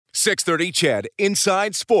630 CHED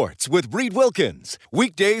Inside Sports with Reed Wilkins.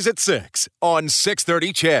 Weekdays at 6 on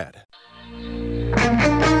 630 CHED.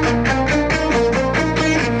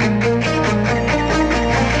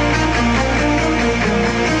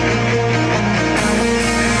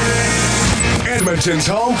 Edmonton's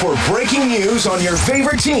home for breaking news on your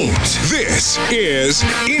favorite teams. This is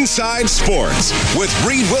Inside Sports with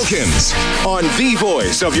Reed Wilkins on the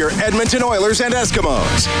voice of your Edmonton Oilers and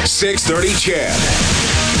Eskimos. 630 CHED.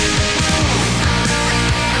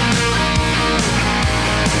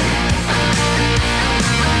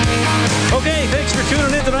 Okay, thanks for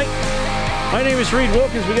tuning in tonight. My name is Reed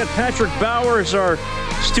Wilkins. We got Patrick Bowers, our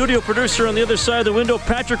studio producer, on the other side of the window.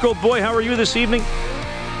 Patrick, oh boy, how are you this evening?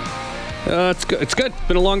 It's good. It's good.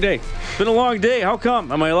 Been a long day. Been a long day. How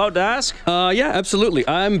come? Am I allowed to ask? Yeah, absolutely.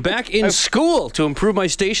 I'm back in school to improve my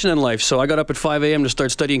station in life. So I got up at 5 a.m. to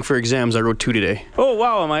start studying for exams. I wrote 2 today. Oh,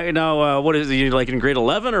 wow. Am I now, what is it? You like in grade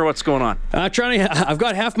 11 or what's going on? I've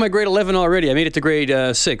got half my grade 11 already. I made it to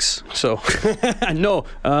grade 6. So, no.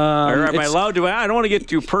 Am I allowed to? I don't want to get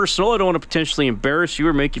too personal. I don't want to potentially embarrass you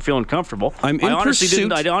or make you feel uncomfortable. I honestly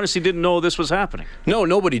didn't know this was happening. No,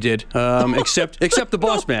 nobody did. Except the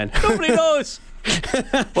boss man. Nobody knows.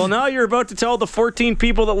 Well, now you're about to tell the 14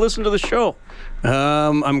 people that listen to the show.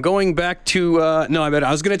 I'm going back to I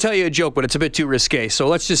was going to tell you a joke, but it's a bit too risque.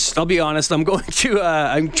 So I'll be honest. I'm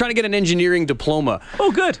trying to get an engineering diploma.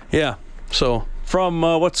 Oh, good. Yeah. So. From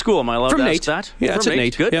what school? Am I allowed to ask that? Yeah, it's at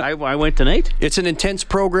NAIT. Good. Yeah. I went to NAIT. It's an intense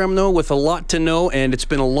program, though, with a lot to know, and it's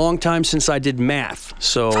been a long time since I did math.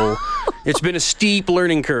 So it's been a steep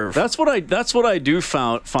learning curve. That's what I do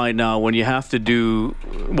find now when you have to do.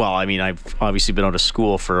 Well, I mean, I've obviously been out of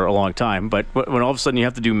school for a long time, but when all of a sudden you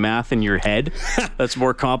have to do math in your head, that's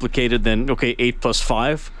more complicated than 8 plus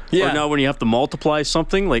 5. Yeah. Or now when you have to multiply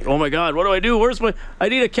something, like, oh my God, what do I do? I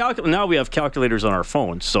need a calculator. Now we have calculators on our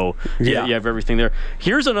phones, so yeah, you have everything there.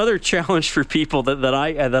 Here's another challenge for people that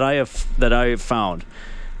I have found.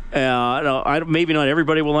 Maybe not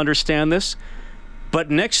everybody will understand this,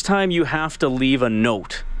 but next time you have to leave a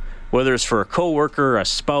note, whether it's for a coworker, a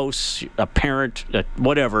spouse, a parent,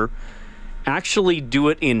 whatever, actually do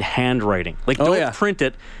it in handwriting. Like, don't print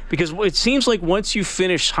it, because it seems like once you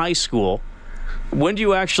finish high school, when do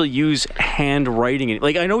you actually use handwriting?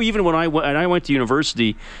 Like, I know even when I went to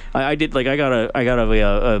university, I got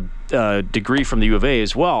a degree from the U of A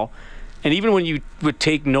as well, and even when you would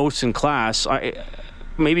take notes in class,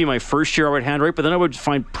 maybe my first year I would handwrite, but then I would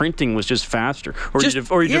find printing was just faster, or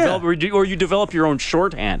you develop your own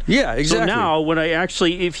shorthand. Yeah, exactly. So now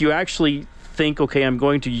if you actually think, okay, I'm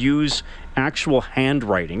going to use actual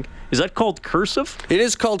handwriting. Is that called cursive? It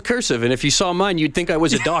is called cursive, and if you saw mine, you'd think I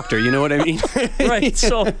was a doctor. You know what I mean? Right.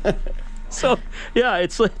 So yeah,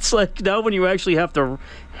 it's like now when you actually have to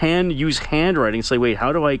use handwriting, it's like, wait,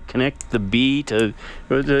 how do I connect the B to?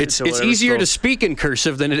 It's easier to speak in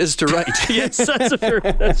cursive than it is to write. Yes, that's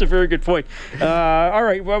a very good point. All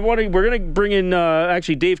right, we're going to bring in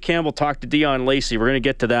actually Dave Campbell talked to Dion Lacey. We're going to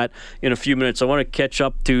get to that in a few minutes. I want to catch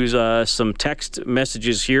up to some text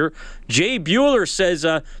messages here. Jay Bueller says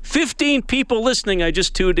 15 people listening. I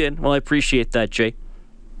just tuned in. Well, I appreciate that, Jay.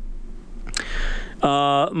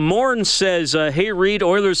 Morn says, hey, Reed,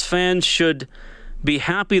 Oilers fans should be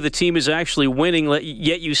happy the team is actually winning,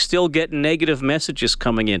 yet you still get negative messages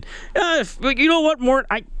coming in. You know what, Morn?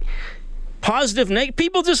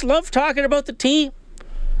 People just love talking about the team.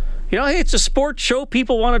 You know, hey, it's a sports show.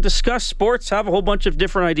 People want to discuss sports, have a whole bunch of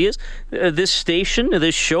different ideas. This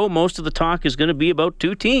show, most of the talk is going to be about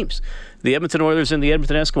 2 teams, the Edmonton Oilers and the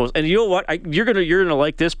Edmonton Eskimos. And you know what? You're gonna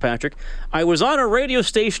like this, Patrick. I was on a radio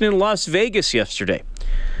station in Las Vegas yesterday.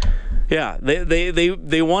 Yeah,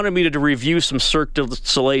 they wanted me to review some Cirque du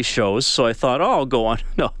Soleil shows, so I thought, I'll go on.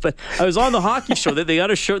 No, but I was on the hockey show. They got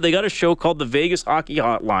a show called the Vegas Hockey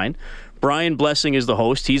Hotline. Brian Blessing is the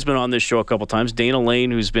host. He's been on this show a couple times. Dana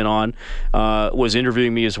Lane, who's been on, was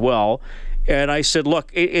interviewing me as well. And I said,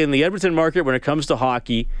 look, in the Edmonton market, when it comes to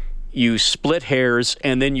hockey, you split hairs,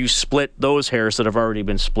 and then you split those hairs that have already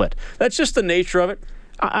been split. That's just the nature of it.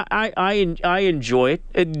 I enjoy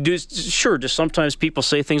it. Just sometimes people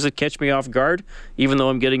say things that catch me off guard, even though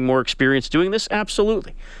I'm getting more experience doing this.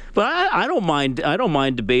 Absolutely, but I don't mind. I don't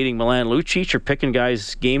mind debating Milan Lucic or picking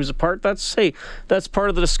guys' games apart. That's part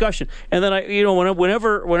of the discussion. And then I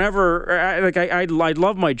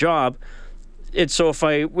love my job. And so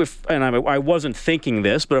I wasn't thinking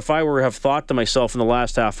this, but if I were to have thought to myself in the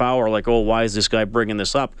last half hour, like, oh, why is this guy bringing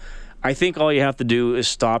this up? I think all you have to do is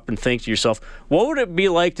stop and think to yourself, what would it be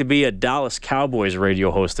like to be a Dallas Cowboys radio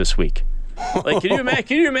host this week? Like, can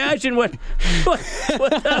you imagine what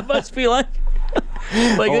that must be like?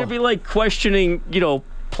 Like, it'd be like questioning,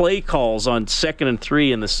 play calls on 2nd and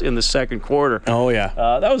 3 in the second quarter. Oh, yeah.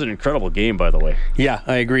 That was an incredible game, by the way. Yeah,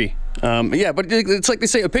 I agree. Yeah, but it's like they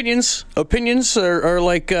say, opinions are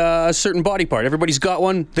like a certain body part. Everybody's got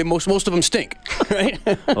one. Most of them stink, right?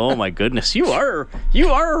 Oh my goodness, you are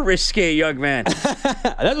a risque young man.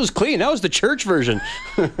 That was clean. That was the church version.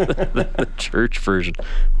 the church version.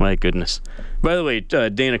 My goodness. By the way,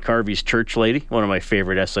 Dana Carvey's church lady, one of my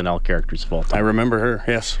favorite SNL characters of all time. I remember her.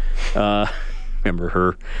 Yes. Remember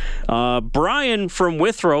her. Brian from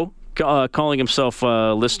Withrow. Calling himself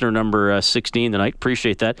listener number 16 tonight.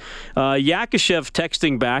 Appreciate that. Yakushev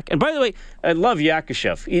texting back. And by the way, I love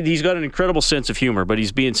Yakushev. He's got an incredible sense of humor, but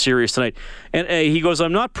he's being serious tonight. And he goes,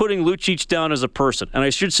 I'm not putting Lucic down as a person. And I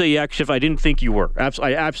should say, Yakushev, I didn't think you were.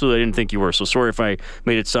 I absolutely didn't think you were. So sorry if I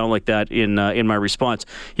made it sound like that in my response.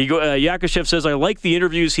 Yakushev says, I like the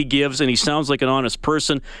interviews he gives, and he sounds like an honest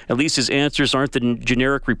person. At least his answers aren't the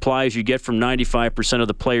generic replies you get from 95% of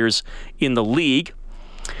the players in the league.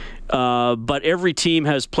 But every team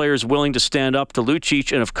has players willing to stand up to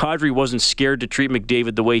Lucic, and if Kadri wasn't scared to treat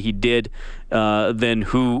McDavid the way he did, then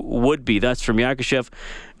who would be? That's from Yakushev.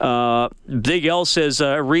 Big L says,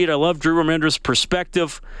 Reed, I love Drew Remender's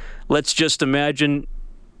perspective. Let's just imagine...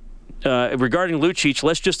 regarding Lucic,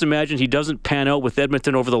 let's just imagine he doesn't pan out with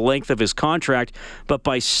Edmonton over the length of his contract, but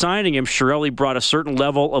by signing him, Chiarelli brought a certain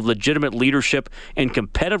level of legitimate leadership and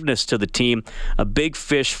competitiveness to the team. A big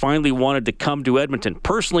fish finally wanted to come to Edmonton.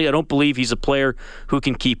 Personally, I don't believe he's a player who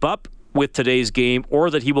can keep up with today's game or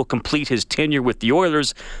that he will complete his tenure with the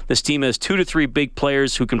Oilers. This team has 2 to 3 big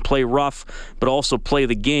players who can play rough but also play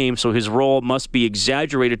the game, so his role must be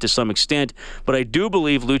exaggerated to some extent. But I do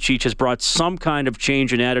believe Lucic has brought some kind of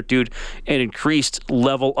change in attitude and increased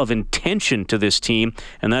level of intention to this team,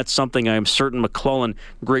 and that's something I am certain McClellan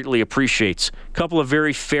greatly appreciates. A couple of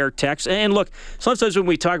very fair texts. And look, sometimes when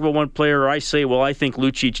we talk about one player, I say, well, I think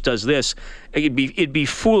Lucic does this. It'd be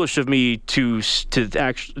foolish of me to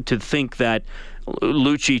think that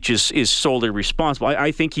Lucic is solely responsible.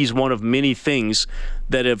 I think he's one of many things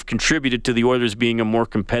that have contributed to the Oilers being a more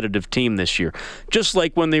competitive team this year. Just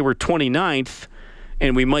like when they were 29th,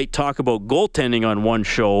 and we might talk about goaltending on one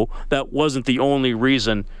show, that wasn't the only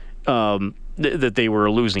reason that they were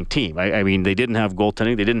a losing team. I mean, they didn't have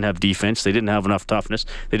goaltending, they didn't have defense, they didn't have enough toughness,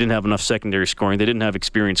 they didn't have enough secondary scoring, they didn't have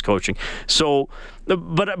experienced coaching. So,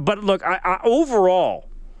 but look, I overall,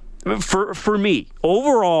 for me,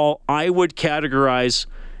 overall, I would categorize,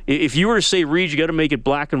 if you were to say, Reed, you got to make it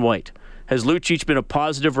black and white. Has Lucic been a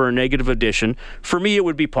positive or a negative addition? For me, it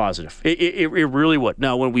would be positive. It really would.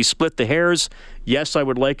 Now, when we split the hairs, yes, I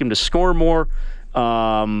would like him to score more.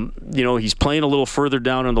 He's playing a little further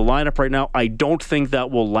down in the lineup right now. I don't think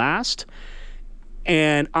that will last.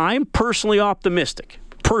 And I'm personally optimistic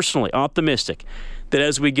that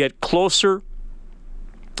as we get closer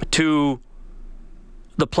to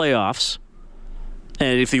the playoffs,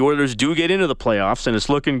 and if the Oilers do get into the playoffs and it's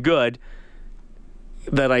looking good,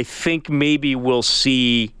 that I think maybe we'll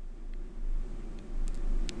see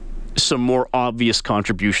some more obvious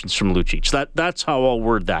contributions from Lucic. That's how I'll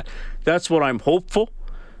word that. That's what I'm hopeful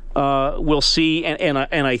we'll see, and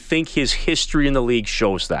I think his history in the league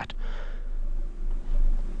shows that.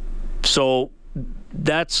 So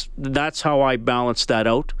that's how I balance that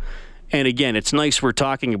out. And again, it's nice we're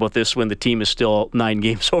talking about this when the team is still 9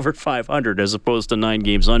 games over 500 as opposed to 9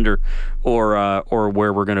 games under or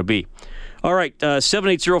where we're going to be. All right,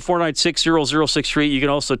 780-496-0063. You can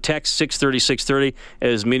also text 630-630,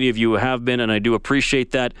 as many of you have been, and I do appreciate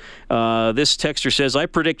that. This texter says, I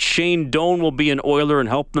predict Shane Doan will be an Oiler and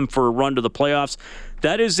help them for a run to the playoffs.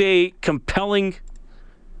 That is a compelling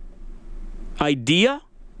idea.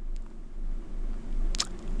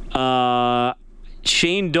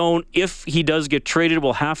 Shane Doan, if he does get traded,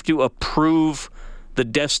 will have to approve the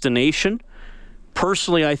destination.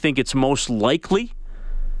 Personally, I think it's most likely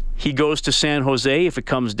he goes to San Jose if it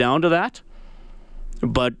comes down to that.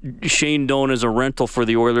 But Shane Doan as a rental for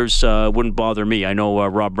the Oilers wouldn't bother me. I know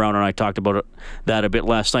Rob Brown and I talked about that a bit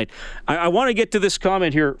last night. I want to get to this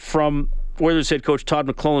comment here from Oilers head coach Todd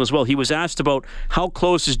McClellan as well. He was asked about how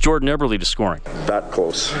close is Jordan Eberle to scoring. That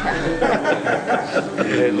close.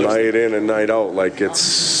 Night in and night out. Like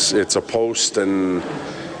it's a post and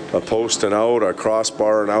out, a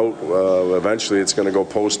crossbar and out. Eventually it's going to go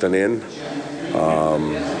post and in.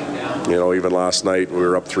 Even last night we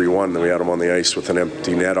were up 3-1 and we had him on the ice with an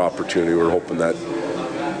empty net opportunity. We were hoping that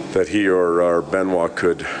he or Benoit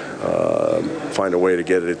could find a way to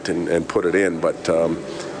get it and put it in. But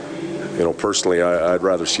personally, I'd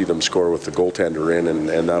rather see them score with the goaltender in,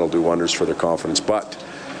 and that'll do wonders for their confidence. But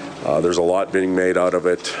there's a lot being made out of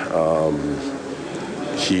it.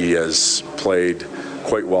 He has played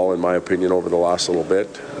quite well, in my opinion, over the last little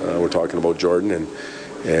bit. We're talking about Jordan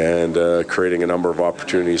and creating a number of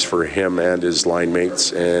opportunities for him and his line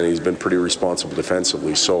mates, and he's been pretty responsible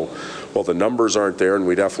defensively. So while the numbers aren't there, and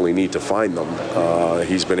we definitely need to find them,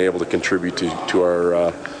 he's been able to contribute to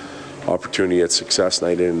our opportunity at success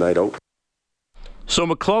night in and night out. So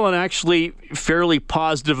McClellan actually fairly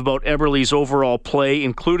positive about Eberle's overall play,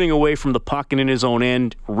 including away from the puck and in his own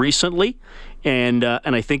end recently. And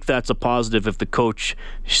I think that's a positive if the coach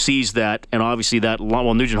sees that. And obviously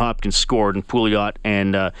Nugent Hopkins scored, and Pouliot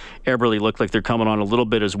and Eberle look like they're coming on a little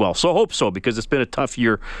bit as well. So I hope so, because it's been a tough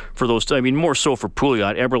year for those. I mean, more so for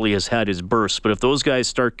Pouliot. Eberle has had his bursts. But if those guys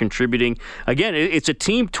start contributing, again, it's a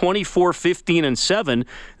team 24, 15, and 7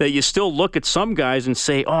 that you still look at some guys and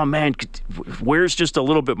say, oh, man, where's just a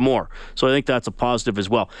little bit more? So I think that's a positive as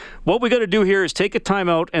well. What we got to do here is take a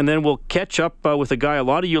timeout, and then we'll catch up with a guy a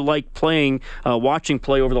lot of you like watching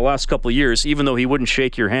play over the last couple of years, even though he wouldn't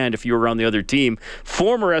shake your hand if you were on the other team.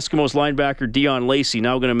 Former Eskimos linebacker Dion Lacey,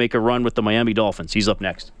 now going to make a run with the Miami Dolphins. He's up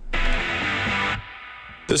next.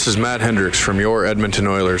 This is Matt Hendricks from your Edmonton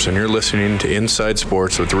Oilers, and you're listening to Inside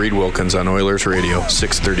Sports with Reed Wilkins on Oilers Radio,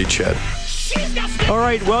 630 CHED. All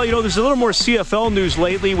right, well, there's a little more CFL news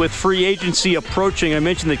lately with free agency approaching. I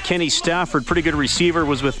mentioned that Kenny Stafford, pretty good receiver,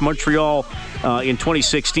 was with Montreal in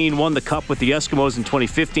 2016, won the Cup with the Eskimos in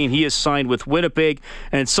 2015. He is signed with Winnipeg,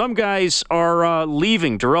 and some guys are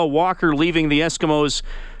leaving. Darrell Walker leaving the Eskimos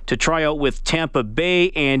to try out with Tampa Bay,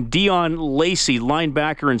 and Dion Lacey,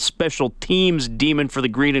 linebacker and special teams demon for the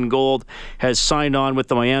green and gold, has signed on with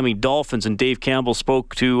the Miami Dolphins. And Dave Campbell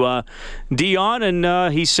spoke to Dion,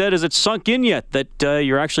 and he said, has it sunk in yet that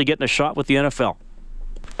you're actually getting a shot with the NFL?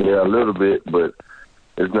 Yeah, a little bit, but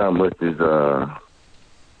it's not much as I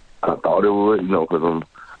thought it would, because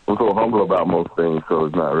I'm so humble about most things, so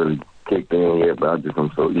it's not really kicked in yet, but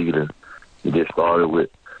I'm so eager to get started with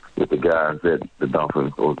the guys at the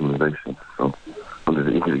Dolphins organization. So I'm just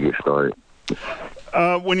eager to get started.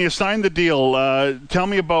 When you signed the deal, tell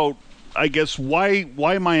me about, I guess, why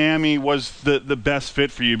Miami was the best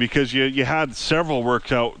fit for you, because you had several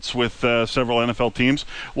workouts with several NFL teams.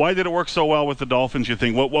 Why did it work so well with the Dolphins, you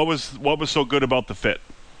think? What was so good about the fit?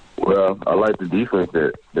 Well, I like the defense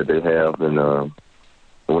that they have, and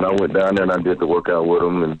when I went down there and I did the workout with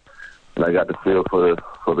them, and I got the feel for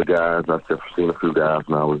the guys. I've seen a few guys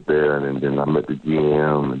when I was there, and then I met the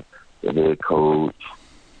GM and the head coach,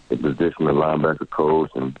 the position of linebacker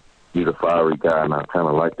coach, and he's a fiery guy, and I kind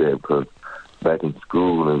of like that because back in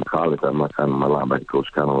school and college, my linebacker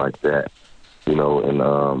coach kind of like that, and it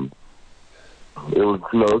was, it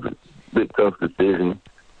was a big tough decision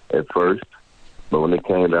at first, but when it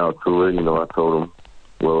came down to it, I told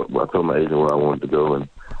my agent where I wanted to go, and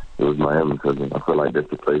it was Miami because I feel like that's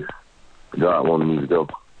the place God wanted me to go.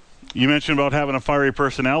 You mentioned about having a fiery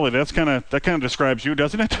personality. That kind of describes you,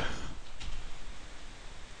 doesn't it?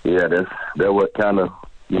 Yeah, that's what kind of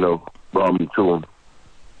brought me to him.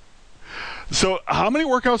 So, how many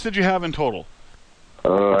workouts did you have in total?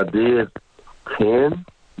 I did 10,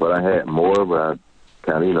 but I had more. But I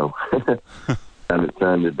kind of kind of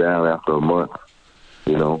turned it down after a month.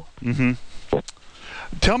 Mm-hmm.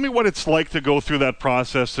 Tell me what it's like to go through that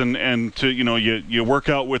process and to, you work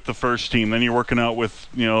out with the first team, then you're working out with,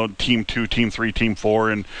 team 2, team 3, team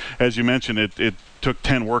 4. And as you mentioned, it took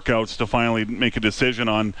 10 workouts to finally make a decision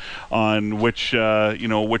on which,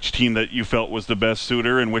 which team that you felt was the best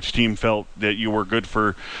suitor and which team felt that you were good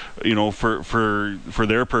for, for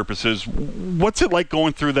their purposes. What's it like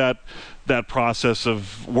going through that process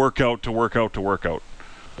of workout to workout to workout?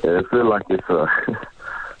 Yeah, it feels like it's pro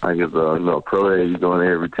day. You're going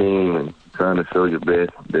every team and trying to show your best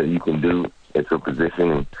that you can do at your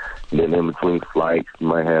position. And then in between flights, you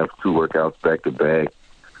might have 2 workouts back to back.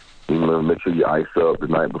 Make sure you ice up the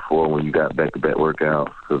night before when you got back to back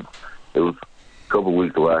workouts. Because it was a couple of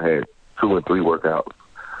weeks where I had 2 and 3 workouts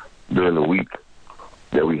during the week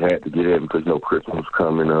that we had to get in because Christmas was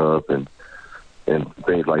coming up and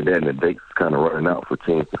things like that, and the dates kind of running out for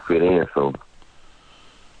teams to fit in. So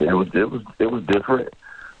it was different.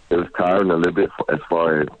 It was tiring a little bit as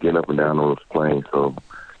far as getting up and down on those planes. So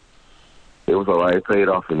it was all right. It paid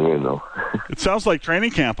off in the end, though. It sounds like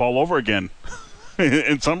training camp all over again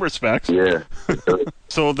in some respects. Yeah.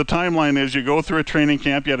 So the timeline is you go through a training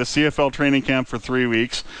camp. You had a CFL training camp for 3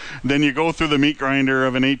 weeks. Then you go through the meat grinder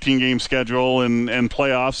of an 18-game schedule and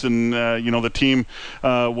playoffs. And, the team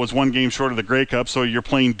was 1 game short of the Grey Cup. So you're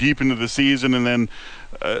playing deep into the season. And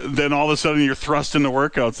then all of a sudden you're thrust into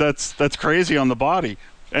workouts. That's crazy on the body.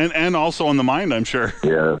 And also on the mind, I'm sure.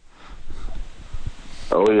 Yeah.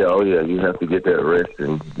 Oh, yeah. You have to get that rest,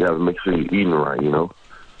 and you have to make sure you're eating right,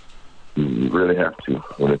 You really have to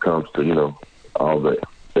when it comes to, all the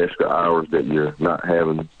extra hours that you're not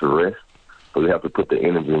having to rest. So you have to put the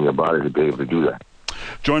energy in your body to be able to do that.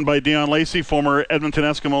 Joined by Deon Lacey, former Edmonton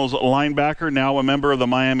Eskimos linebacker, now a member of the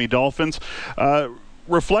Miami Dolphins.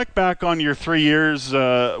 Reflect back on your 3 years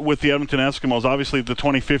with the Edmonton Eskimos. Obviously, the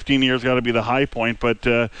 2015 year's got to be the high point, but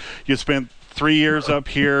you spent 3 years up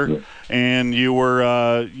here, and you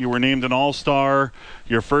were named an All-Star.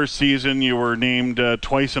 Your first season, you were named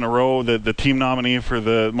twice in a row the team nominee for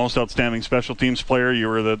the most outstanding special teams player. You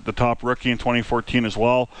were the top rookie in 2014 as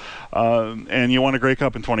well, and you won a Grey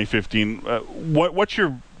Cup in 2015. What's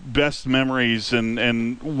your best memories,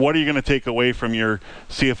 and what are you going to take away from your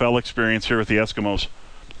CFL experience here with the Eskimos?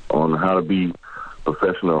 On how to be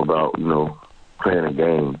professional about, playing a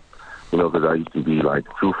game. Because I used to be,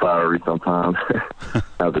 too fiery sometimes.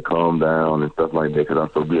 Have to calm down and stuff like that because I'm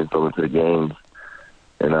so being so into the games.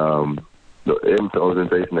 And the Edmonton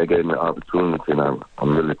organization, they gave me an opportunity, and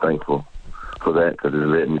I'm really thankful for that because it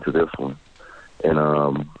led me to this one. And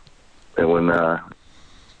when I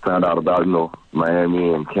found out about,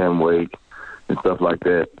 Miami and Cam Wake and stuff like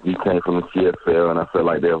that, he came from the CFL, and I felt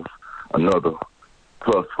like there was another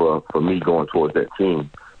plus for me going towards that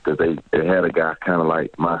team. Because they had a guy kind of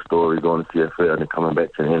like my story going to CFL and then coming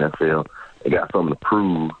back to the NFL and got something to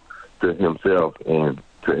prove to himself and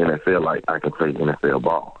to NFL, like I can play NFL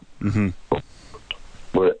ball. Mm-hmm.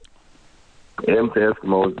 But Edmonton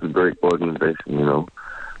Eskimos is a great organization,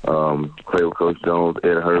 play with Coach Jones,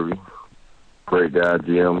 Ed Hervey, great guy,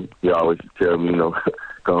 Jim. He always tell me,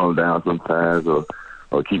 calm down sometimes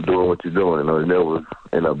or keep doing what you're doing. It never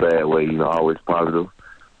in a bad way, always positive.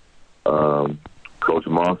 Coach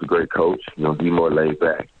Moss is a great coach. He's more laid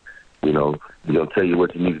back. He's going to tell you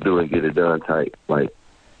what you need to do and get it done tight. Like,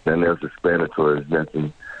 nothing else is explanatory.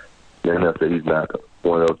 Nothing else that he's not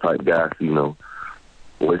one of those type guys,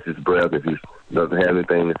 waste his breath. If he doesn't have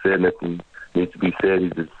anything to say, nothing needs to be said, he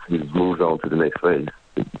just moves on to the next phase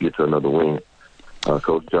to get to another win.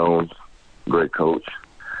 Coach Jones, great coach.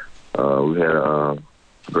 We had a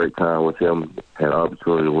great time with him. Had an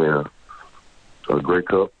opportunity to win a Grey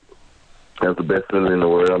Cup. That was the best feeling in the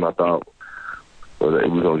world, and I thought we were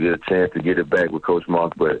going to get a chance to get it back with Coach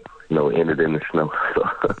Moss, but, it ended in the snow.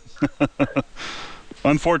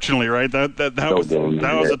 Unfortunately, right? That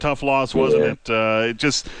was a tough loss, wasn't it? It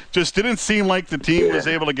just didn't seem like the team was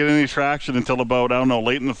able to get any traction until about,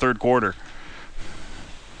 late in the third quarter.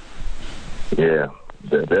 Yeah.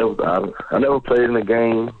 I never played in a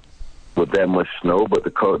game with that much snow, but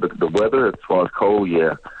the weather, as far as cold,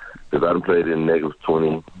 because I done played in negative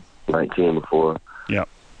 2019 before. Yeah.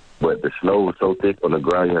 But the snow was so thick on the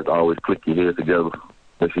ground, you have to always click your heels together,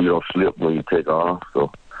 make sure you don't slip when you take off.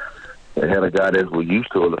 So they had a guy that was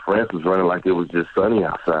used to it. The France was running like it was just sunny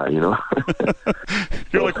outside,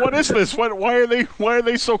 You're like, what is this? Why are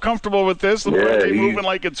they so comfortable with this? And why are they moving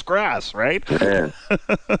like it's grass, right? Yeah.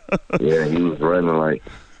 Yeah, he was running like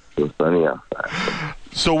it was sunny outside.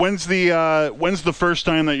 So when's the first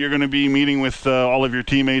time that you're going to be meeting with all of your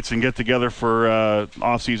teammates and get together for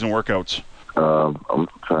off-season workouts? I'm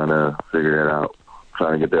trying to figure that out.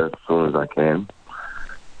 Trying to get there as soon as I can.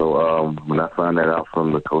 So when I find that out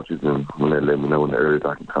from the coaches and when they let me know when the earliest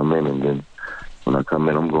I can come in, and then when I come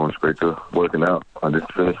in, I'm going straight to working out. I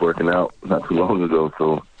just finished working out not too long ago,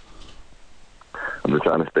 so I'm just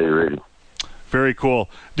trying to stay ready. Very cool.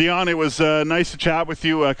 Deon, it was nice to chat with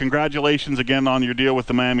you. Congratulations again on your deal with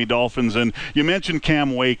the Miami Dolphins. And you mentioned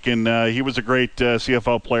Cam Wake, and he was a great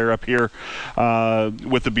CFL player up here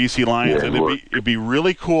with the BC Lions. Yeah, and it'd be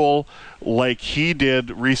really cool, like he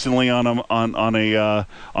did recently on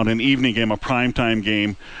an evening game, a primetime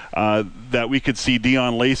game, that we could see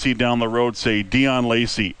Deon Lacey down the road say, Deon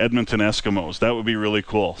Lacey, Edmonton Eskimos. That would be really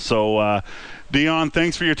cool. So, Deon,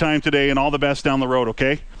 thanks for your time today, and all the best down the road,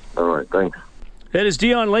 okay? All right, thanks. That is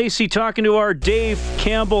Deon Lacey talking to our Dave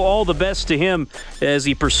Campbell. All the best to him as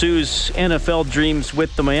he pursues NFL dreams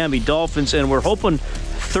with the Miami Dolphins. And we're hoping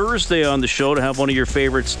Thursday on the show to have one of your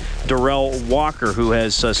favorites, Darrell Walker, who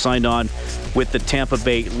has signed on with the Tampa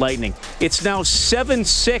Bay Lightning. It's now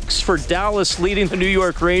 7-6 for Dallas leading the New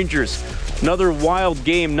York Rangers. Another wild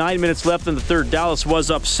game, 9 minutes left in the third. Dallas was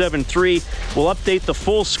up 7-3. We'll update the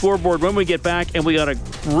full scoreboard when we get back, and we got a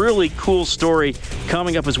really cool story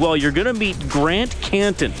coming up as well. You're going to meet Grant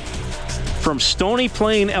Canton from Stony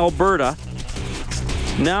Plain, Alberta,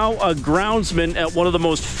 now a groundsman at one of the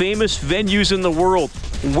most famous venues in the world,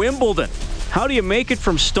 Wimbledon. How do you make it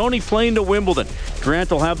from Stony Plain to Wimbledon? Grant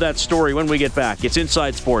will have that story when we get back. It's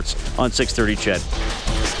Inside Sports on 630 CHED.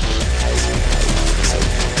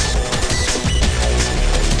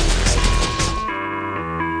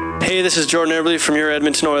 Hey, this is Jordan Eberle from your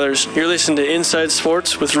Edmonton Oilers. You're listening to Inside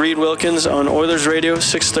Sports with Reed Wilkins on Oilers Radio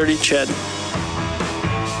 630 CHED.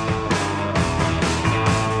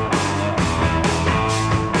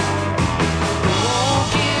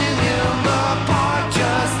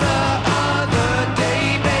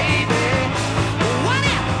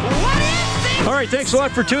 Thanks a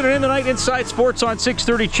lot for tuning in tonight. Inside Sports on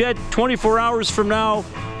 630 CHED. 24 hours from now,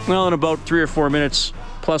 well, in about 3 or 4 minutes,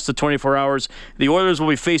 plus the 24 hours, the Oilers will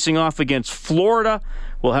be facing off against Florida.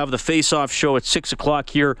 We'll have the face-off show at 6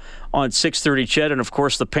 o'clock here on 630 CHED. And, of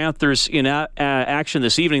course, the Panthers in action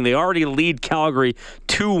this evening. They already lead Calgary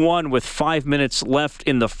 2-1 with 5 minutes left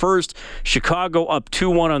in the first. Chicago up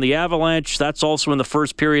 2-1 on the Avalanche. That's also in the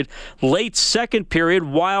first period. Late second period,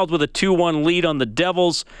 Wild with a 2-1 lead on the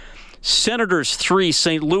Devils. Senators 3,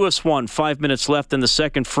 St. Louis 1, 5 minutes left in the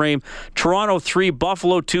second frame. Toronto 3,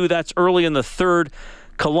 Buffalo 2, that's early in the third.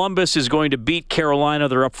 Columbus is going to beat Carolina.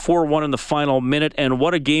 They're up 4-1 in the final minute. And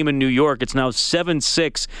what a game in New York. It's now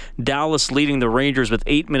 7-6. Dallas leading the Rangers with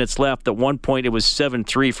 8 minutes left. At one point, it was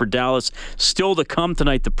 7-3 for Dallas. Still to come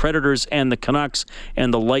tonight, the Predators and the Canucks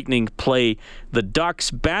and the Lightning play the Ducks.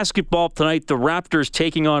 Basketball tonight, the Raptors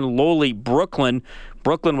taking on lowly Brooklyn.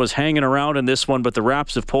 Brooklyn was hanging around in this one, but the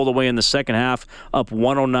Raps have pulled away in the second half, up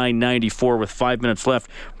 109-94 with 5 minutes left.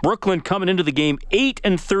 Brooklyn coming into the game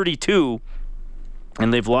 8-32,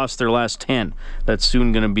 and they've lost their last 10. That's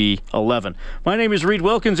soon going to be 11. My name is Reed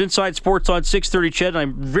Wilkins, Inside Sports on 630 CHED, and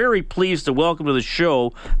I'm very pleased to welcome to the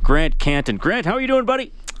show Grant Canton. Grant, how are you doing,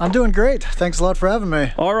 buddy? I'm doing great. Thanks a lot for having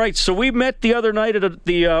me. All right, so we met the other night at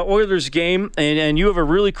the Oilers game, and you have a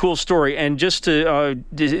really cool story. And just to,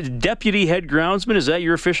 deputy head groundsman, is that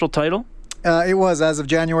your official title? It was. As of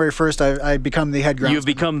January 1st, I become the head groundsman. You've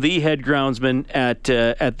become the head groundsman at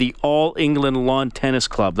the All England Lawn Tennis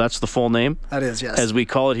Club. That's the full name? That is, yes. As we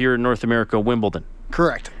call it here in North America, Wimbledon.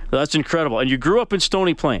 Correct. That's incredible. And you grew up in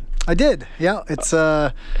Stony Plain. I did, yeah. It's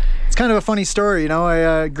kind of a funny story, you know.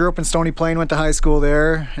 I grew up in Stony Plain, went to high school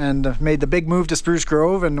there, and made the big move to Spruce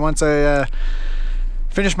Grove. And once I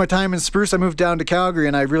finished my time in Spruce, I moved down to Calgary,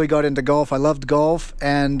 and I really got into golf. I loved golf,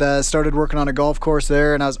 and started working on a golf course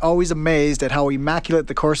there. And I was always amazed at how immaculate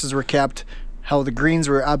the courses were kept, how the greens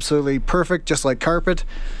were absolutely perfect, just like carpet.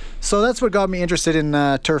 So that's what got me interested in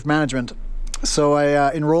turf management. So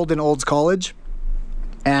I enrolled in Olds College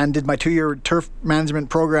and did my 2-year turf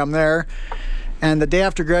management program there. And the day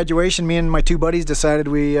after graduation, me and my 2 buddies decided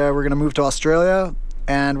we were going to move to Australia,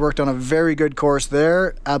 and worked on a very good course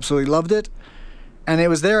there. Absolutely loved it. And it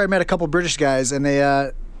was there I met a couple British guys, and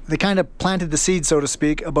they kind of planted the seed, so to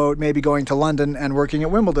speak, about maybe going to London and working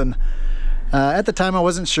at Wimbledon. At the time, I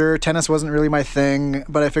wasn't sure. Tennis wasn't really my thing,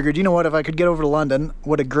 but I figured, you know what, if I could get over to London,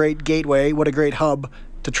 what a great gateway, what a great hub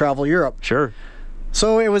to travel Europe. Sure.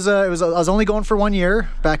 So I was only going for 1 year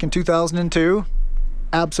back in 2002.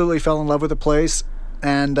 Absolutely fell in love with the place,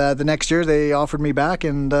 and the next year they offered me back,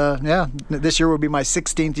 and this year will be my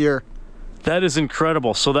 16th year. That is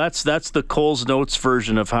incredible. So that's the Coles Notes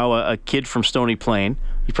version of how a kid from Stony Plain,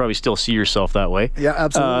 you probably still see yourself that way. Yeah,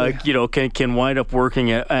 absolutely. Can wind up working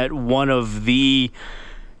at one of the.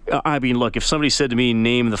 I mean, look, if somebody said to me,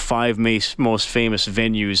 name the 5 most famous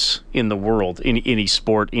venues in the world, in any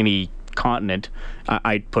sport, any continent,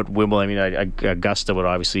 I'd put Wimbledon. I mean, Augusta would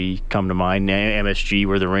obviously come to mind. MSG,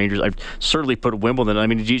 where the Rangers. I'd certainly put Wimbledon. I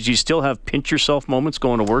mean, do you still have pinch yourself moments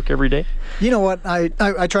going to work every day? You know what?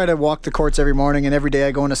 I try to walk the courts every morning, and every day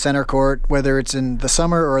I go into center court, whether it's in the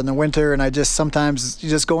summer or in the winter, and I just sometimes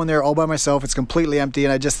just go in there all by myself. It's completely empty,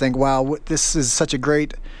 and I just think, wow, this is such a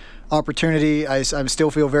great opportunity. I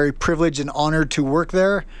still feel very privileged and honored to work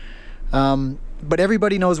there. But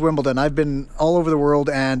everybody knows Wimbledon. I've been all over the world,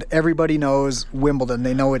 and everybody knows Wimbledon.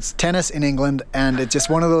 They know it's tennis in England, and it's just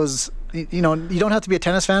one of those, you know, you don't have to be a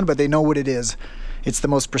tennis fan, but they know what it is. It's the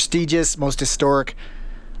most prestigious, most historic,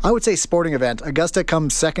 I would say, sporting event. Augusta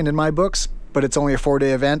comes second in my books, but it's only a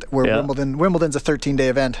 4-day event, where Wimbledon's a 13-day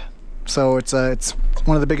event. So it's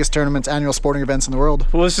one of the biggest tournaments, annual sporting events in the world.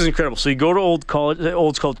 Well, this is incredible. So you go to Olds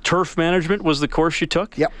College. Turf management was the course you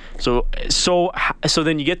took? Yep. So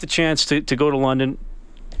then you get the chance to go to London,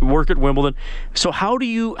 work at Wimbledon. So how do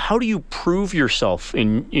you prove yourself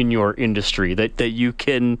in your industry that you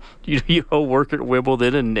can work at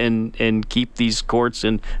Wimbledon and keep these courts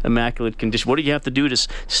in immaculate condition? What do you have to do to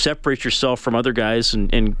separate yourself from other guys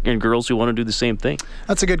and girls who want to do the same thing?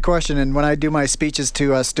 That's a good question. And when I do my speeches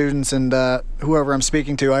to students and whoever I'm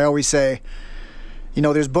speaking to, I always say, you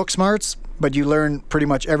know, there's book smarts, but you learn pretty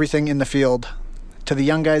much everything in the field. To the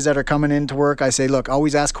young guys that are coming in to work, I say, look,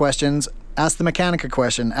 always ask questions. Ask the mechanic a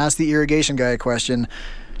question. Ask the irrigation guy a question.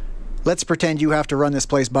 let's pretend you have to run this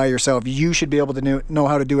place by yourself. You should be able to know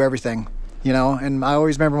how to do everything, you know. And I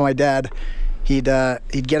always remember my dad. He'd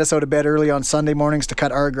get us out of bed early on Sunday mornings to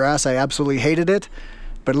cut our grass. I absolutely hated it.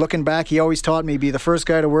 But looking back, he always taught me, be the first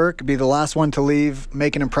guy to work, be the last one to leave,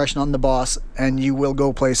 make an impression on the boss, and you will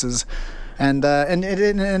go places. And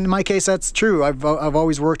in my case, that's true. I've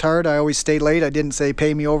always worked hard. I always stayed late. I didn't say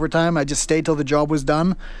pay me overtime. I just stayed till the job was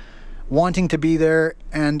done, wanting to be there.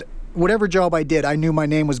 And whatever job I did, I knew my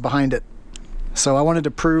name was behind it. So I wanted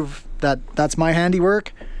to prove that that's my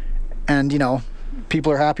handiwork. And, you know,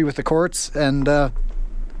 people are happy with the courts. And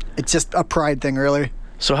it's just a pride thing, really.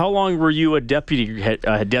 So how long were you a deputy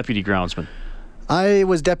groundsman? I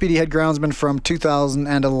was deputy head groundsman from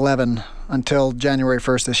 2011 until January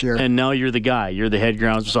 1st this year. And now you're the guy. You're the head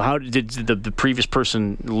groundsman. So how did the previous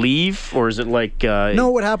person leave, or is it like?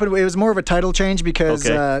 No, what happened? It was more of a title change because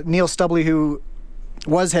Neil Stubley, who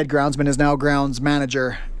was head groundsman, is now grounds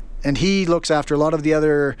manager, and he looks after a lot of the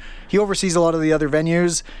other. He oversees a lot of the other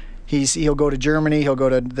venues. He'll go to Germany, he'll go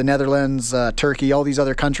to the Netherlands, Turkey, all these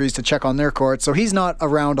other countries to check on their courts. So he's not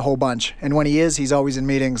around a whole bunch. And when he is, he's always in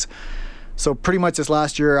meetings. So pretty much this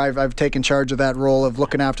last year, I've taken charge of that role of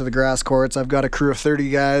looking after the grass courts. I've got a crew of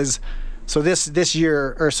 30 guys. So this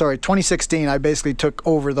year, 2016, I basically took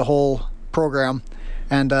over the whole program.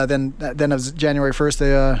 And then as January 1st,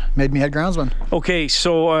 they made me head groundsman. Okay,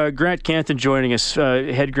 so Grant Canton joining us,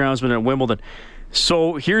 head groundsman at Wimbledon.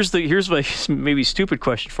 So here's my maybe stupid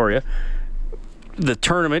question for you. The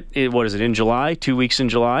tournament, what is it, in July? 2 weeks in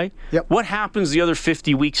July? Yep. What happens the other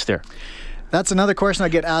 50 weeks there? That's another question I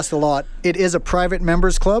get asked a lot. It is a private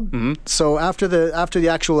members club. Mm-hmm. So after the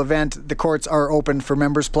actual event, the courts are open for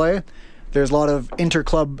members play. There's a lot of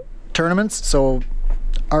inter-club tournaments, so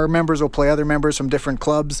our members will play other members from different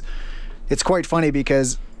clubs. It's quite funny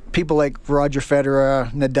because people like Roger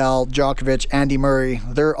Federer, Nadal, Djokovic, Andy Murray,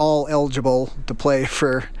 they're all eligible to play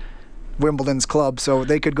for Wimbledon's club, so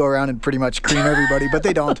they could go around and pretty much cream everybody, but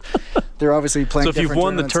they don't. They're obviously playing. So if you've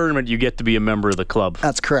won the tournament, you get to be a member of the club.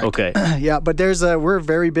 That's correct. Okay. Yeah, but we're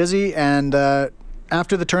very busy, and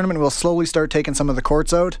after the tournament, we'll slowly start taking some of the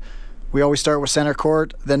courts out. We always start with center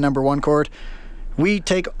court, then number one court. We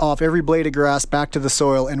take off every blade of grass back to the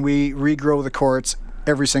soil, and we regrow the courts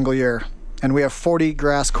every single year. And we have 40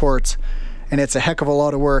 grass courts, and it's a heck of a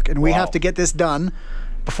lot of work. And we have to get this done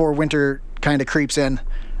before winter kind of creeps in.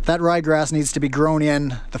 That ryegrass needs to be grown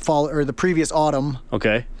in the fall or the previous autumn.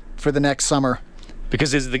 Okay. For the next summer.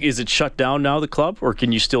 Because is it shut down now, the club, or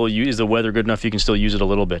can you still use? Is the weather good enough you can still use it a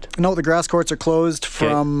little bit? No, the grass courts are closed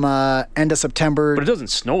from end of September. But it doesn't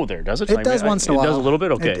snow there, does it? It does once in a while. It does a little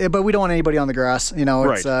bit, okay. But we don't want anybody on the grass. You know,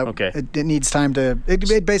 it's, right. Okay. It needs time to.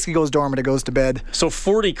 It basically goes dormant. It goes to bed. So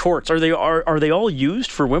 40 courts. Are they all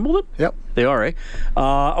used for Wimbledon? Yep. They are, eh?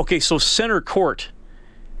 Okay, so center court.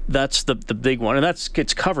 That's the big one, and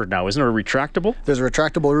it's covered now, isn't it? A retractable? There's a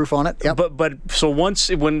retractable roof on it. Yep. But so when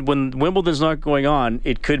Wimbledon's not going on,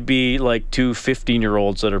 it could be like two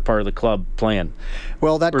 15-year-olds that are part of the club playing.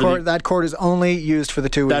 Well, that court is only used for the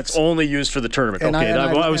 2 weeks. That's only used for the tournament. And okay,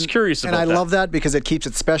 I was curious about that. And I love that because it keeps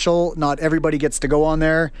it special. Not everybody gets to go on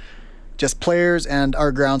there. Just players and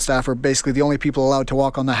our ground staff are basically the only people allowed to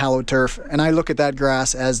walk on the hallowed turf. And I look at that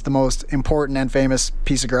grass as the most important and famous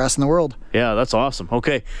piece of grass in the world. Yeah, that's awesome.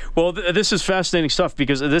 Okay. Well, this is fascinating stuff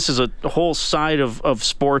because this is a whole side of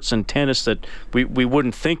sports and tennis that we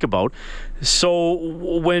wouldn't think about. So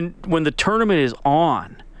when the tournament is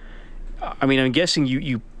on, I mean, I'm guessing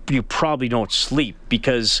you probably don't sleep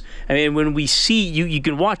because, I mean, when we see, you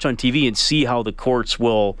can watch on TV and see how the courts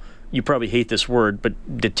will, you probably hate this word,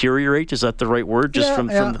 but deteriorate, is that the right word? Just from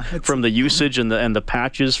the usage and the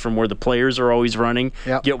patches from where the players are always running,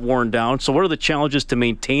 get worn down. So what are the challenges to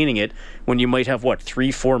maintaining it when you might have,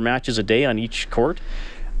 3-4 matches a day on each court?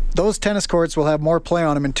 Those tennis courts will have more play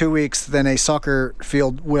on them in 2 weeks than a soccer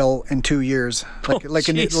field will in 2 years. Like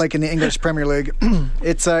in the English Premier League.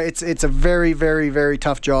 It's a very, very, very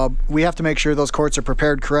tough job. We have to make sure those courts are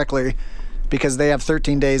prepared correctly, because they have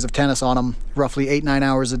 13 days of tennis on them, roughly 8-9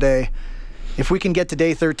 hours a day. If we can get to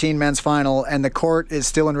day 13 men's final and the court is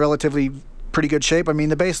still in relatively pretty good shape, I mean,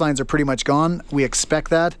 the baselines are pretty much gone. We expect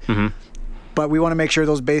that. Mm-hmm. But we want to make sure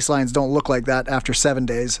those baselines don't look like that after 7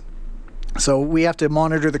 days. So we have to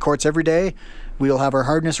monitor the courts every day. We'll have our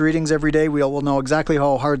hardness readings every day. We'll know exactly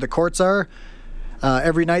how hard the courts are.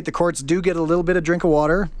 Every night the courts do get a little bit of drink of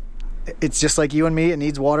water. It's just like you and me. It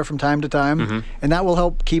needs water from time to time, mm-hmm. and that will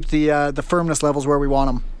help keep the firmness levels where we want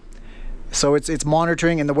them. So it's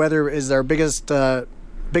monitoring, and the weather is our biggest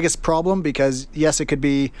problem because yes, it could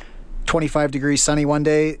be 25 degrees sunny one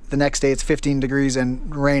day. The next day it's 15 degrees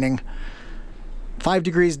and raining. 5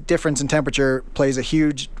 degrees difference in temperature plays a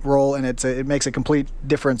huge role, and it makes a complete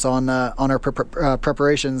difference on our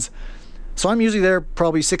preparations. So I'm usually there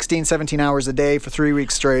probably 16, 17 hours a day for 3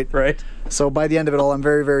 weeks straight. Right. So by the end of it all, I'm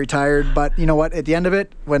very, very tired. But you know what? At the end of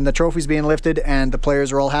it, when the trophy's being lifted and the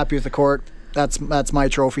players are all happy with the court, that's my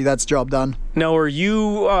trophy. That's job done. Now, are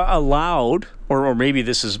you allowed, or maybe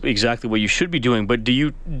this is exactly what you should be doing, but do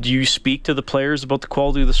you speak to the players about the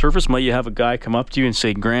quality of the surface? Might you have a guy come up to you and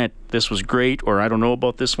say, Grant, this was great, or I don't know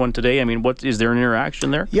about this one today? I mean, is there an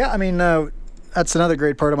interaction there? Yeah, I mean, that's another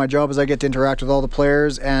great part of my job is I get to interact with all the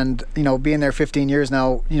players, and being there 15 years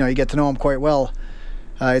now, you get to know them quite well.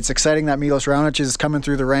 It's exciting that Milos Raonic is coming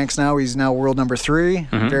through the ranks now. He's now world number 3.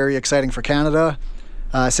 Mm-hmm. Very exciting for Canada.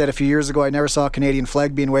 I said a few years ago I never saw a Canadian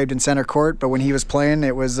flag being waved in center court, but when he was playing,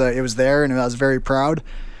 it was there, and I was very proud.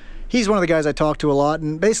 He's one of the guys I talk to a lot,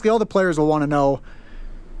 and basically all the players will want to know,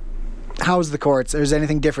 how's the courts? Is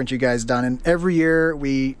anything different you guys done? And every year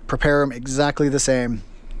we prepare them exactly the same.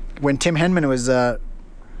 When Tim Henman was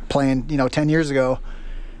playing, 10 years ago,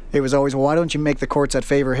 it was always, well, why don't you make the courts that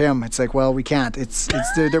favor him? It's like, well, we can't.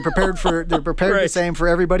 They're prepared Right. the same for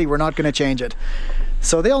everybody. We're not going to change it.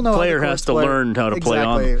 So they all know. Player has to learn how to play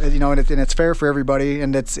on. Exactly. And it's fair for everybody,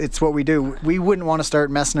 and it's what we do. We wouldn't want to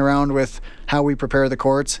start messing around with how we prepare the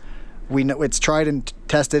courts. We know it's tried and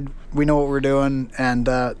tested. We know what we're doing, and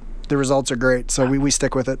the results are great. So we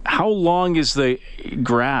stick with it. How long is the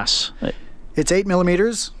grass? It's 8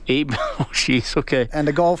 millimeters. 8. Oh, jeez. Okay. And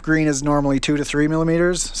a golf green is normally 2 to 3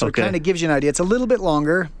 millimeters. So okay. It kind of gives you an idea. It's a little bit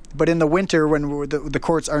longer, but in the winter when the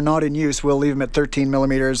courts are not in use, we'll leave them at 13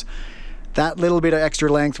 millimeters. That little bit of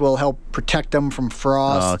extra length will help protect them from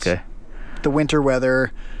frost, the winter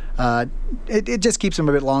weather. It just keeps them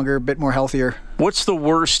a bit longer, a bit more healthier. What's the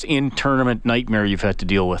worst in-tournament nightmare you've had to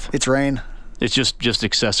deal with? It's rain. It's just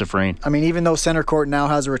excessive rain. I mean, even though center court now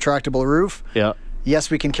has a retractable roof,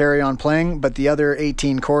 yes, we can carry on playing, but the other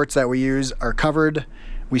 18 courts that we use are covered.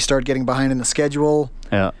 We start getting behind in the schedule.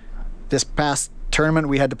 Yeah. This past tournament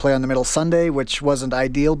we had to play on the middle Sunday, which wasn't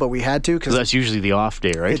ideal, but we had to because that's usually the off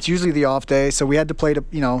day, right? It's usually the off day, so we had to play to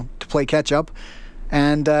play catch up,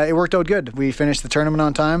 and it worked out good. We finished the tournament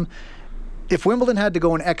on time. If Wimbledon had to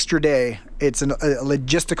go an extra day, it's a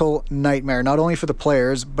logistical nightmare, not only for the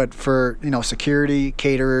players but for security,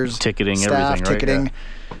 caterers, ticketing, staff, everything, ticketing. Right?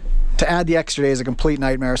 Yeah. To add the extra day is a complete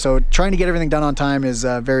nightmare. So trying to get everything done on time is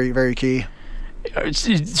very, very key.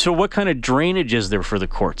 So what kind of drainage is there for the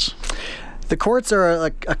courts? The courts are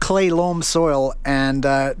like a clay loam soil, and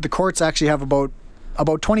the courts actually have about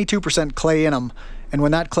 22% clay in them. And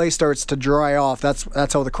when that clay starts to dry off, that's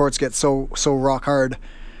how the courts get so rock hard.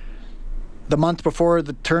 The month before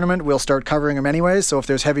the tournament, we'll start covering them anyways. So if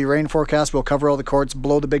there's heavy rain forecast, we'll cover all the courts,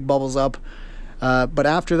 blow the big bubbles up. But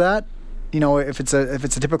after that, if it's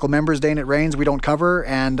a typical members' day and it rains, we don't cover,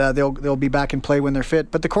 and they'll be back in play when they're fit.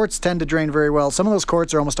 But the courts tend to drain very well. Some of those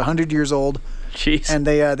courts are almost 100 years old. Jeez. And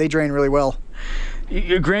they drain really well.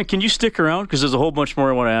 Grant, can you stick around? Because there's a whole bunch more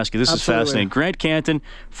I want to ask you. This Absolutely. is fascinating. Grant Canton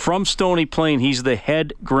from Stony Plain. He's the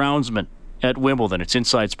head groundsman at Wimbledon. It's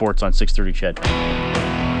Inside Sports on 630 CHED.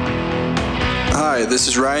 Hi, this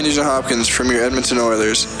is Ryan Nugent-Hopkins from your Edmonton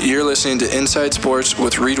Oilers. You're listening to Inside Sports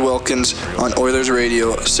with Reed Wilkins on Oilers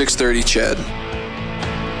Radio, 630 CHED.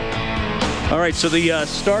 All right, so the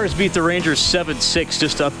Stars beat the Rangers 7-6.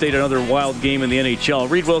 Just to update another wild game in the NHL.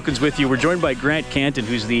 Reed Wilkins with you. We're joined by Grant Canton,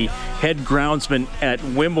 who's the head groundsman at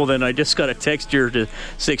Wimbledon. I just got a text here to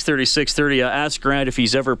 630. Ask Grant if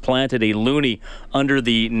he's ever planted a loonie under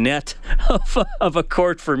the net of a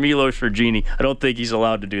court for Milos Raonic. I don't think he's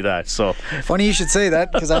allowed to do that. So funny you should say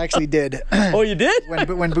that, because I actually did. Oh, you did?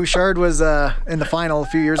 When Bouchard was in the final a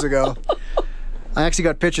few years ago, I actually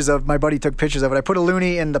got pictures of, my buddy took pictures of it. I put a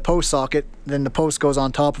loonie in the post socket, then the post goes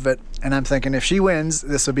on top of it, and I'm thinking, if she wins,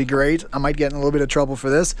 this will be great. I might get in a little bit of trouble for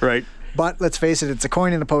this. Right. But let's face it, it's a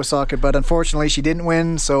coin in the post socket. But unfortunately, she didn't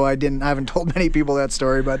win, so I haven't told many people that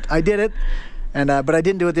story. But I did it, and but I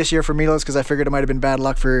didn't do it this year for Milos because I figured it might have been bad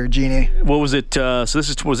luck for Jeannie. What was it? Was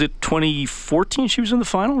it 2014? She was in the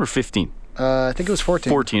final, or 15? I think it was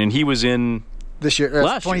 14. 14, and he was in. This year,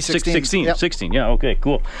 last 2016. Year, 16. Yeah, okay,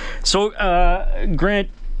 cool. So, Grant,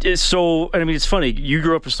 it's funny. You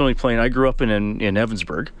grew up in Stony Plain. I grew up in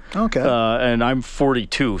Evansburg. Okay. And I'm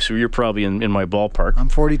 42, so you're probably in my ballpark. I'm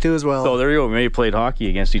 42 as well. Oh, there you go. We may have played hockey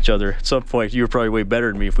against each other at some point. You were probably way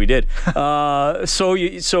better than me if we did. So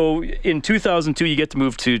in 2002, you get to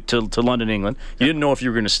move to London, England. You didn't know if you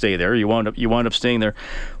were going to stay there. You wound up staying there.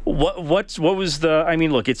 What was the? I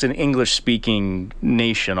mean, look, it's an English-speaking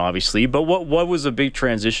nation, obviously, but what was a big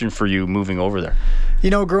transition for you moving over there?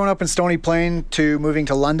 Growing up in Stony Plain to moving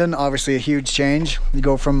to London, obviously a huge change. You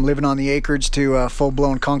go from living on the acreage to a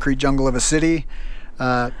full-blown concrete jungle of a city.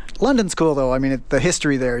 London's cool, though. I mean, the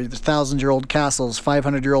history there, the 1,000-year-old castles,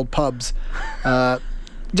 500-year-old pubs,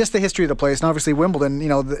 just the history of the place. And obviously Wimbledon,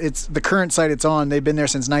 it's the current site it's on. They've been there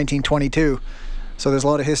since 1922. So there's a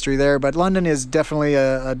lot of history there. But London is definitely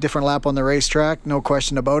a different lap on the racetrack, no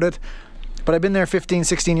question about it. But I've been there 15,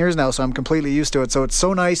 16 years now, so I'm completely used to it. So it's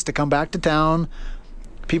so nice to come back to town.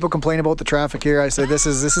 People complain about the traffic here. I say, this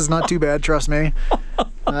is not too bad, trust me.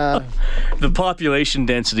 The population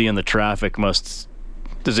density and the traffic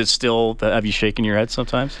does it still have you shaking your head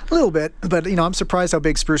sometimes? A little bit, but I'm surprised how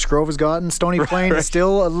big Spruce Grove has gotten. Stony Plain is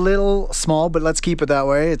still a little small, but let's keep it that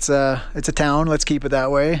way. It's a town. Let's keep it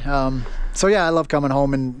that way. So yeah, I love coming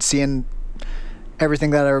home and seeing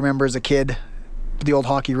everything that I remember as a kid, the old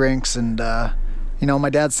hockey rinks, and my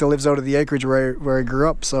dad still lives out of the acreage where I grew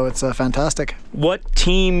up, so it's fantastic. What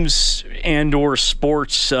teams and/or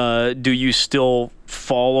sports do you still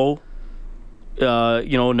follow?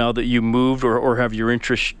 Now that you moved, or have your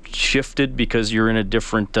interest shifted because you're in a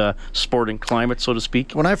different sporting climate, so to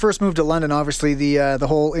speak? When I first moved to London, obviously the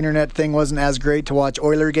whole internet thing wasn't as great to watch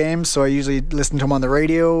Oiler games, so I usually listen to them on the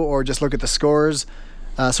radio or just look at the scores.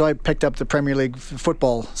 So I picked up the Premier League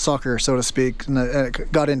football, soccer, so to speak, and I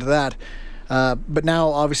got into that. But now,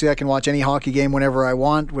 obviously, I can watch any hockey game whenever I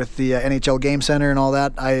want with the NHL Game Center and all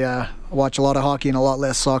that. I watch a lot of hockey and a lot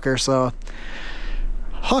less soccer, so...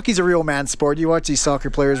 Hockey's a real man sport. You watch these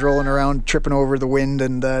soccer players rolling around, tripping over the wind,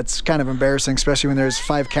 and it's kind of embarrassing, especially when there's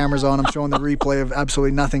 5 cameras on them showing the replay of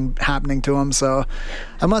absolutely nothing happening to them. So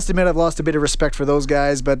I must admit I've lost a bit of respect for those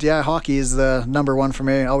guys. But yeah, hockey is the number one for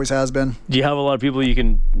me. Always has been. Do you have a lot of people you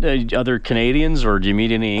can, other Canadians, or do you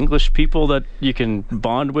meet any English people that you can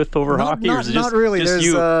bond with over hockey? Or is it not really.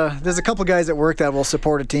 Just there's a couple guys at work that will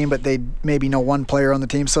support a team, but they maybe know one player on the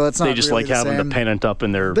team, so it's not. They just really like having the pennant up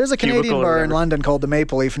in their. There's a Canadian bar in London London called the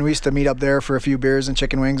Maple Leaf, and we used to meet up there for a few beers and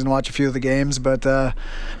chicken wings and watch a few of the games. But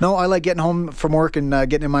no, I like getting home from work and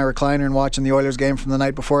getting in my recliner and watching the Oilers game from the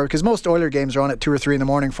night before, because most Oiler games are on at 2 or 3 in the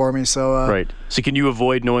morning for me. So right. So can you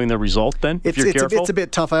avoid knowing the result then? If you're careful? It's a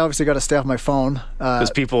bit tough. I obviously got to stay off my phone.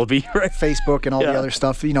 Because people will be right. Facebook and all the other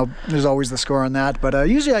stuff. There's always the score on that. But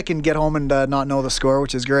usually I can get home and not know the score,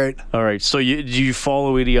 which is great. All right. So do you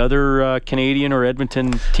follow any other Canadian or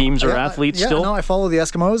Edmonton teams or athletes still? No, I follow the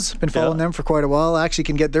Eskimos. Been following them for quite a while. I actually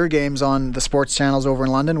can get their games on the sports channels over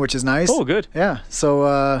in London, which is nice. Oh, good. Yeah.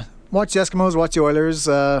 So watch the Eskimos, watch the Oilers.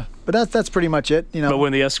 But that's pretty much it. But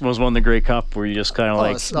when the Eskimos won the Grey Cup, were you just kind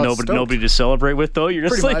of nobody to celebrate with, though? You're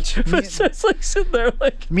just pretty much. It's like sitting there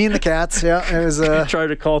like me and the cats. Yeah, it was. Trying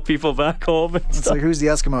to call people back home. It's like, who's the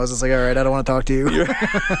Eskimos? It's like, all right, I don't want to talk to you.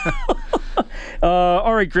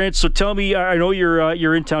 All right, Grant. So tell me, I know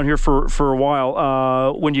you're in town here for a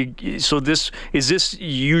while. Is this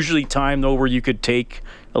usually time though where you could take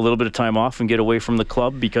a little bit of time off and get away from the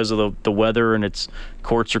club because of the weather and its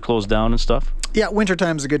courts are closed down and stuff? Yeah,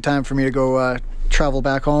 wintertime is a good time for me to go travel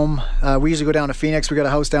back home. We usually go down to Phoenix. We got a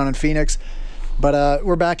house down in Phoenix, but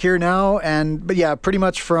we're back here now. But yeah, pretty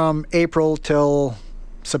much from April till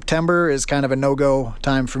September is kind of a no-go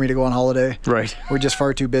time for me to go on holiday. Right. We're just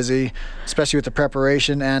far too busy, especially with the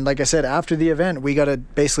preparation. And like I said, after the event, we got to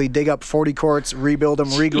basically dig up 40 courts, rebuild them,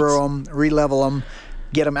 regrow them, re-level them,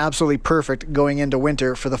 get them absolutely perfect going into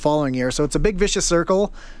winter for the following year. So it's a big vicious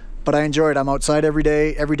circle, but I enjoy it. I'm outside every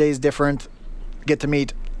day. Every day is different. Get to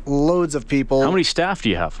meet loads of people. How many staff do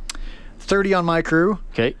you have? 30 on my crew.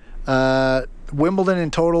 Okay. Wimbledon in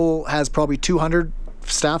total has probably 200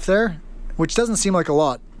 staff there, which doesn't seem like a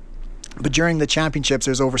lot. But during the championships,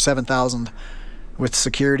 there's over 7,000 with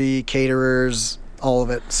security, caterers, all of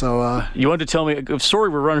it. So you wanted to tell me a story.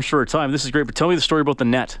 We're running short of time. This is great, but tell me the story about the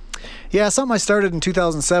net. Yeah, something I started in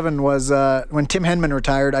 2007 was when Tim Henman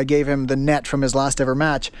retired, I gave him the net from his last ever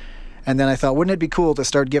match. And then I thought, wouldn't it be cool to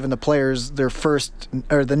start giving the players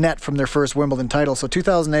the net from their first Wimbledon title? So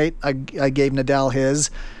 2008, I gave Nadal his.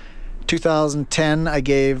 2011, I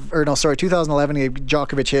gave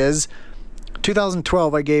Djokovic his.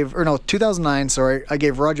 2009, I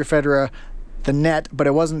gave Roger Federer the net, but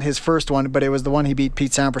it wasn't his first one, but it was the one he beat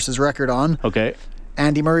Pete Sampras's record on. Okay.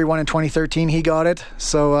 Andy Murray won in 2013, he got it.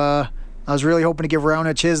 So I was really hoping to give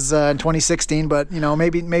Raonic his in 2016, but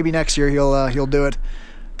maybe next year he'll do it.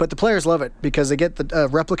 But the players love it because they get the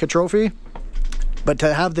replica trophy, but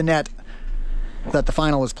to have the net that the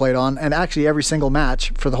final was played on, and actually every single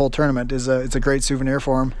match for the whole tournament it's a great souvenir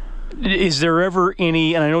for them. Is there ever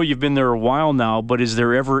any, and I know you've been there a while now, but is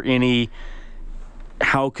there ever any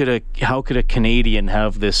how could a Canadian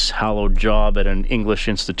have this hallowed job at an English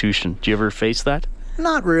institution? Do you ever face that?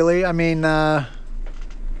 Not really. I mean,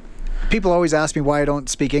 people always ask me why I don't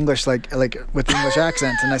speak English like with the English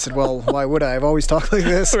accent, and I said, well, why would I? I've always talked like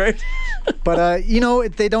this. Right. But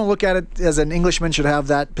they don't look at it as an Englishman should have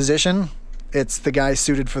that position. It's the guy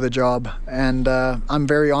suited for the job, and I'm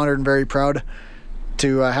very honored and very proud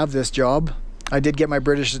to have this job. I did get my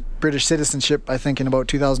British citizenship, I think, in about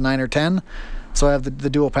 2009 or 10. So I have the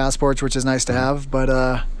dual passports, which is nice to have.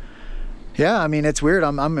 But yeah, I mean, it's weird.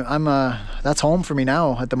 I'm that's home for me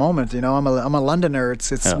now at the moment. I'm a Londoner.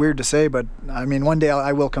 It's weird to say, but I mean, one day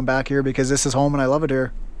I will come back here because this is home and I love it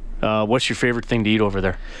here. What's your favorite thing to eat over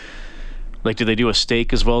there? Like, do they do a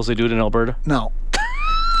steak as well as they do it in Alberta? No.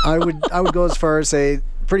 I would go as far as say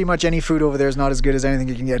pretty much any food over there is not as good as anything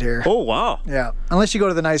you can get here. Oh, wow. Yeah. Unless you go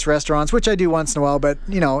to the nice restaurants, which I do once in a while, but,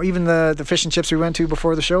 even the fish and chips we went to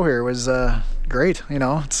before the show here was great.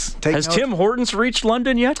 Has Tim Hortons reached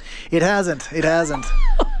London yet? It hasn't.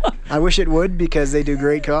 I wish it would because they do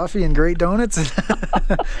great coffee and great donuts.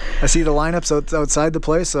 I see the lineups outside the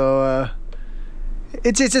place, so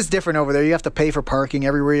it's just different over there. You have to pay for parking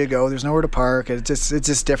everywhere you go. There's nowhere to park. It's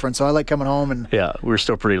just different. So I like coming home and we're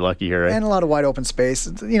still pretty lucky here, right? And a lot of wide open space.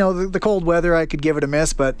 The cold weather I could give it a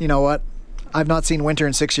miss, but you know what? I've not seen winter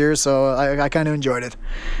in 6 years, so I kind of enjoyed it.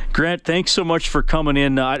 Grant, thanks so much for coming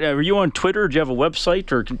in. Are you on Twitter? Do you have a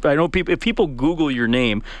website? Or I know if people Google your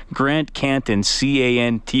name, Grant Cantin,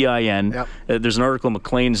 Cantin. Yep. There's an article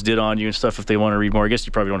McLean's did on you and stuff if they want to read more. I guess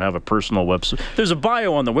you probably don't have a personal website. There's a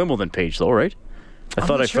bio on the Wimbledon page, though, right? I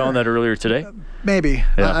thought I found that earlier today. Maybe.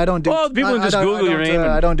 Yeah. I don't do. Well, people can just Google your name.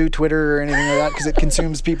 I don't do Twitter or anything like that because it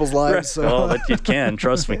consumes people's lives. Right. So. Well, it can.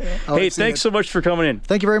 Trust me. Hey, thanks so much for coming in.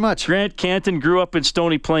 Thank you very much. Grant Cantin grew up in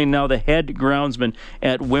Stony Plain, now the head groundsman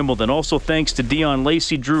at Wimbledon. Also, thanks to Dion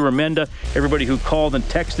Lacey, Drew Remenda, everybody who called and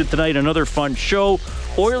texted tonight. Another fun show.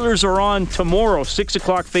 Oilers are on tomorrow, 6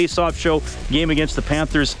 o'clock face-off show. Game against the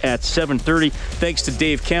Panthers at 7:30. Thanks to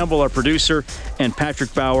Dave Campbell, our producer, and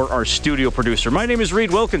Patrick Bauer, our studio producer. My name is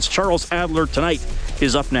Reed Wilkins. Charles Adler tonight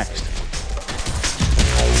is up next.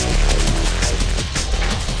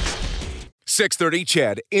 6:30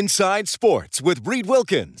 CHED Inside Sports with Reed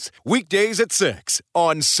Wilkins. Weekdays at 6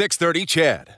 on 6:30 CHED.